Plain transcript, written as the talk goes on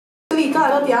inntrykket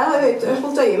er at jeg har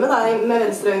holdt øye med deg med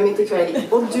venstre øye mitt i kveld.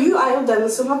 Og du er jo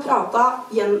den som har pratet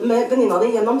med venninna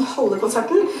di gjennom halve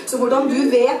konserten. Så hvordan du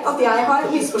vet at jeg har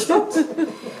misforstått,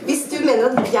 hvis du mener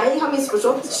at jeg har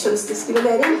misforstått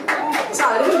kjønnsdiskriminering, så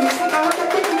er det jo du som ikke har hørt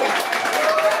dette, ikke?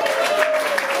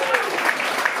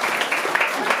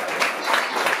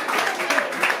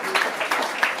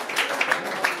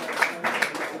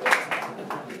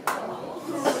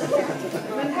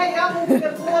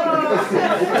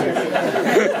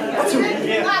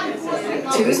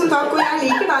 Tusen takk, og jeg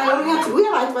liker deg, og jeg tror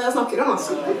jeg vet hva jeg snakker om,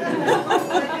 altså.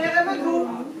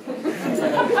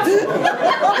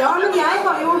 Ja, men jeg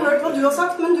har jo hørt hva du har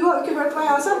sagt, men du har jo ikke hørt hva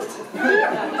jeg har sagt.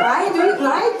 Nei,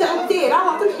 dere har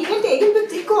hatt en helt egen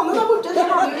butikk gående der borte, det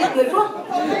har du vitner på.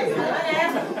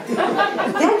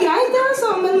 Det er greit, det, altså,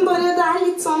 men bare det er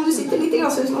litt sånn, du sitter litt i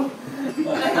glasshus nå.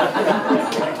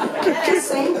 Just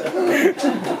saying.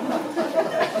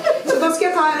 Så da skal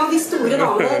jeg ta en av de store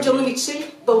damene, Johnny Mitchell,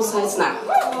 Both Sides Now.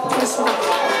 Tusen takk.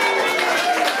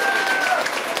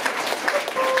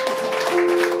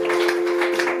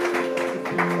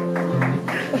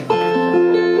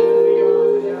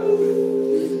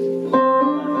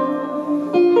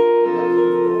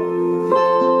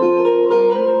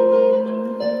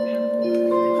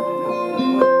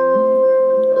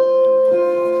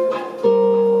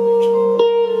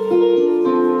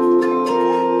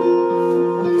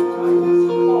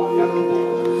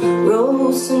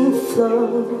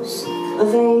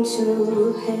 Of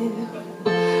angel hair,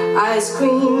 ice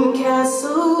cream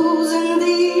castles in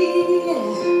the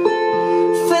air,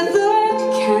 feathered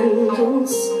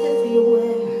candles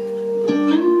everywhere.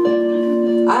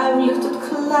 I've looked at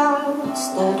clouds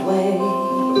that way,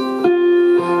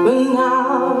 but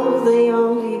now they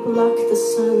only block the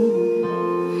sun.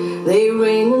 They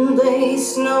rain and they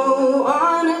snow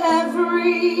on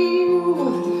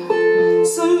everyone.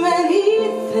 So many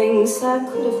things I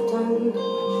could have done,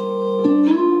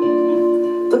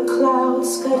 but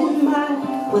clouds got in my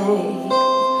way.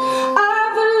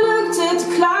 I've looked at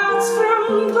clouds from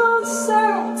both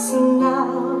sides now,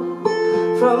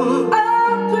 from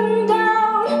up and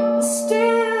down,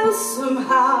 still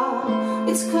somehow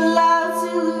it's clouds'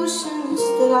 illusions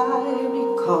that I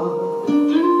recall.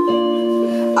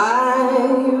 I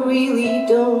really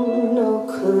don't know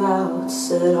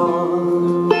clouds at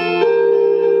all.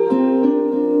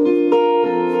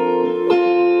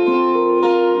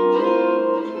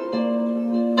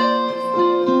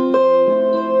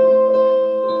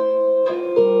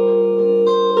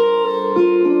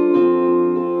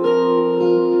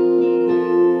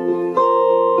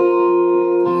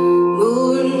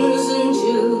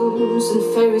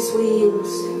 Ferris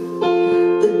wheels,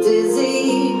 the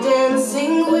dizzy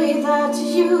dancing way that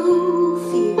you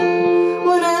feel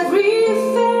when every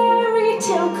fairy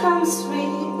tale comes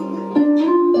real.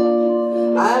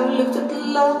 I've looked at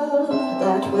love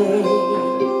that way,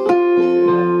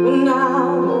 but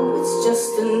now it's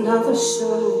just another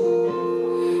show,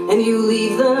 and you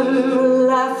leave them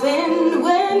laughing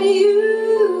when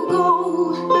you go.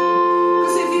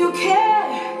 'Cause if you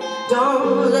care,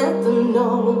 don't let them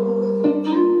know.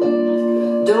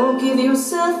 Don't give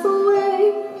yourself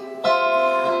away.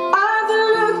 I've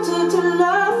looked at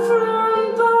love from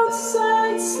both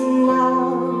sides now,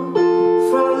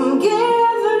 from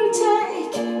give and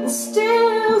take, and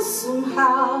still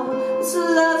somehow it's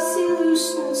love's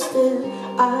illusions that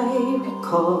I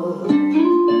recall.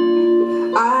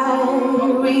 I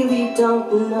really don't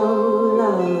know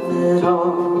love at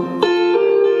all.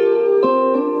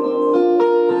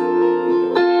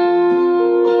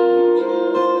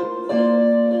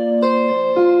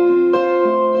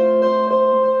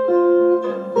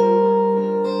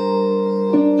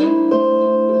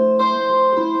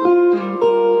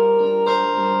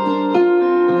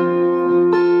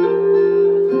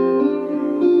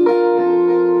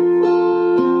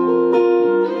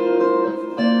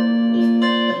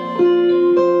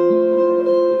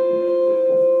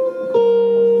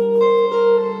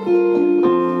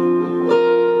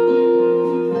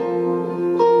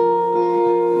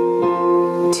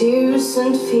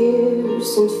 And fears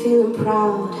and feeling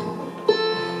proud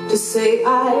to say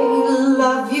I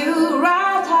love you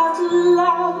right out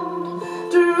loud.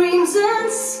 Dreams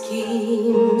and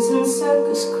schemes and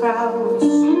circus crowds.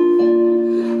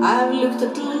 I've looked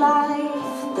at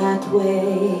life that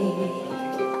way.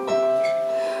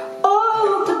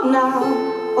 Oh, but now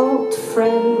old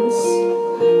friends,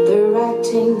 they're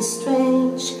acting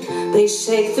strange. They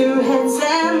shake their heads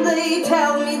and they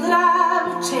tell me that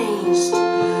I've changed.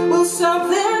 Well,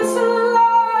 something's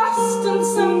lost and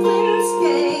something's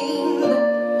gained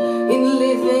in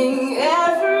living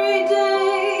every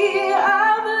day.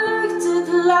 I've looked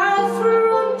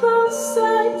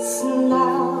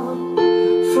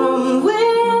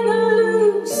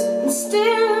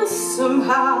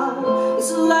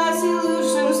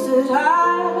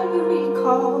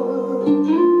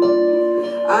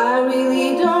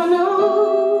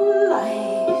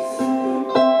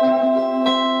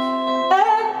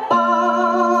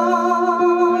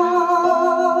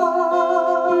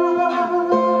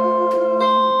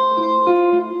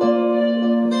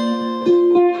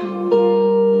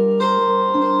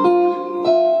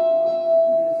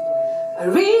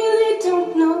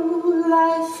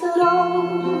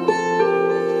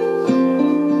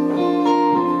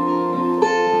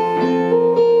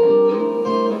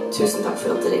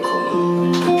at dere kom.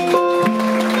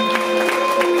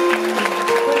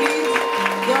 På lyd,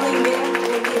 Jan Inge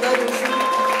og Ida Rosen.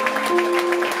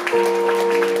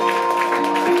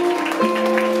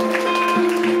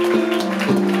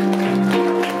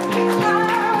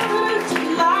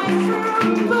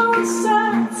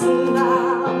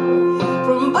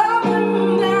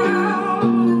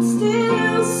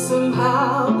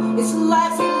 It's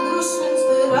life's illusions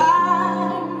that I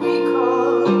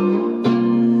recall.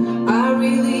 I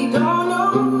really don't